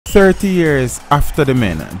30 years after the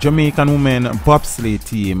men, Jamaican women bobsleigh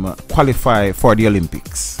team qualify for the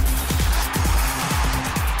Olympics.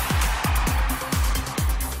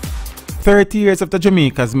 30 years after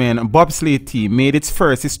Jamaica's men bobsleigh team made its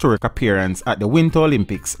first historic appearance at the Winter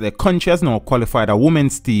Olympics, the country has now qualified a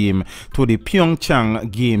women's team to the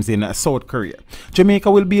Pyeongchang Games in South Korea.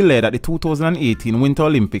 Jamaica will be led at the 2018 Winter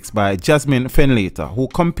Olympics by Jasmine Fenlater, who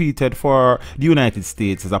competed for the United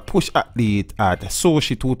States as a push athlete at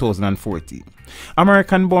Sochi 2014.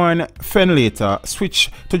 American-born Fenlater switched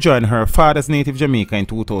to join her father's native Jamaica in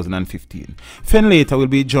 2015. Fenlater will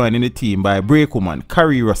be joining the team by brakewoman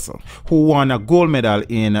Carrie Russell, who won a gold medal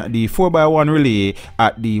in the 4x1 relay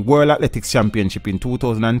at the World Athletics Championship in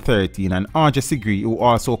 2013, and Audrey Sigri, who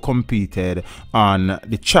also competed on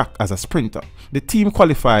the track as a sprinter. The team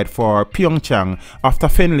qualified for Pyeongchang after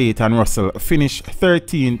Fenlater and Russell finished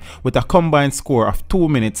 13th with a combined score of 2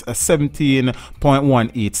 minutes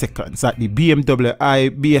 17.18 seconds at the BMW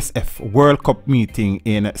IBSF World Cup meeting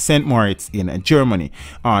in St. Moritz in Germany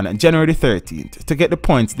on January 13th to get the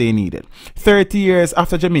points they needed. 30 years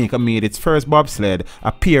after Jamaica made its first bobsled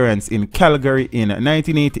appearance in Calgary in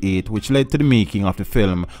 1988, which led to the making of the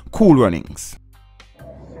film Cool Runnings.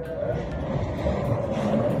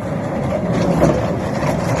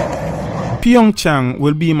 Pyeongchang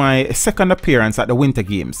will be my second appearance at the Winter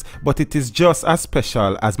Games, but it is just as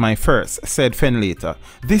special as my first, said Fenlater.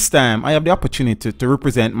 This time I have the opportunity to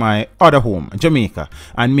represent my other home, Jamaica,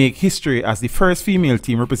 and make history as the first female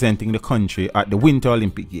team representing the country at the Winter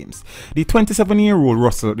Olympic Games. The 27-year-old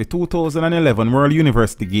Russell, the 2011 World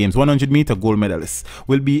University Games 100-meter gold medalist,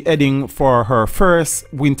 will be heading for her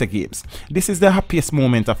first Winter Games. This is the happiest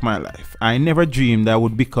moment of my life. I never dreamed I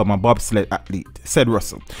would become a bobsled athlete, said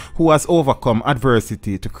Russell, who has overcome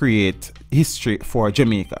adversity to create history for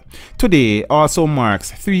Jamaica. Today also marks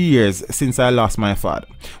 3 years since I lost my father,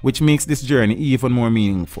 which makes this journey even more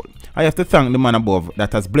meaningful. I have to thank the man above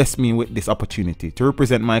that has blessed me with this opportunity to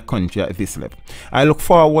represent my country at this level. I look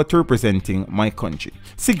forward to representing my country.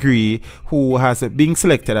 Sigri, who has been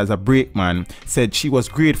selected as a brakeman, said she was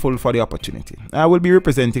grateful for the opportunity. I will be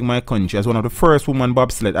representing my country as one of the first women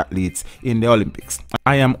bobsled athletes in the Olympics.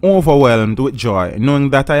 I am overwhelmed with joy knowing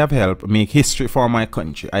that I have helped make history for my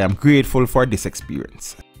country. I am grateful for this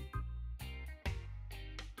experience.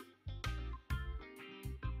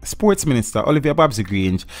 Sports Minister Olivia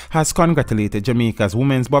Bobsleigh has congratulated Jamaica's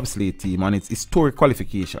women's bobsleigh team on its historic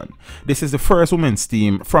qualification. This is the first women's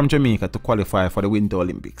team from Jamaica to qualify for the Winter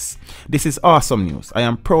Olympics. This is awesome news. I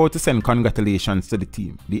am proud to send congratulations to the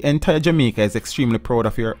team. The entire Jamaica is extremely proud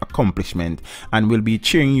of your accomplishment and will be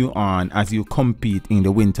cheering you on as you compete in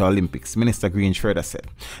the Winter Olympics, Minister Grange further said.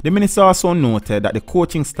 The minister also noted that the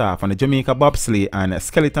coaching staff and the Jamaica Bobsleigh and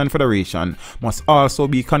Skeleton Federation must also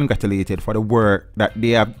be congratulated for the work that they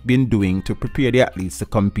have been doing to prepare the athletes to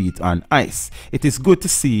compete on ice. It is good to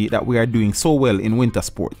see that we are doing so well in winter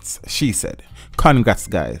sports, she said. Congrats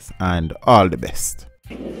guys, and all the best.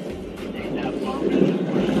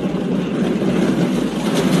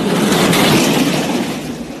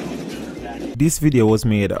 This video was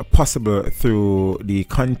made possible through the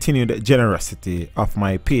continued generosity of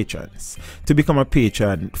my patrons. To become a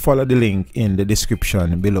patron, follow the link in the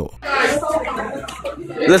description below.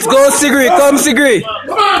 Let's go, Sigri. Come, Sigri.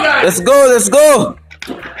 Come on, guys. Let's go. Let's go.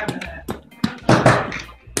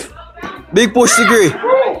 Big push, Sigri. Go,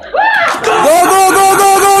 go, go,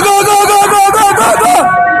 go, go, go, go, go, go, go, go, go.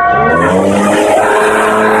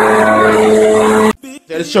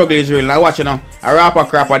 The struggle is real. Now watch it now. A rapper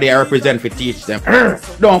crapper they represent for teach them.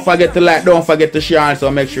 Don't forget to like, don't forget to share,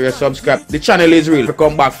 so make sure you subscribe. The channel is real.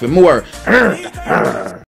 Come back for more.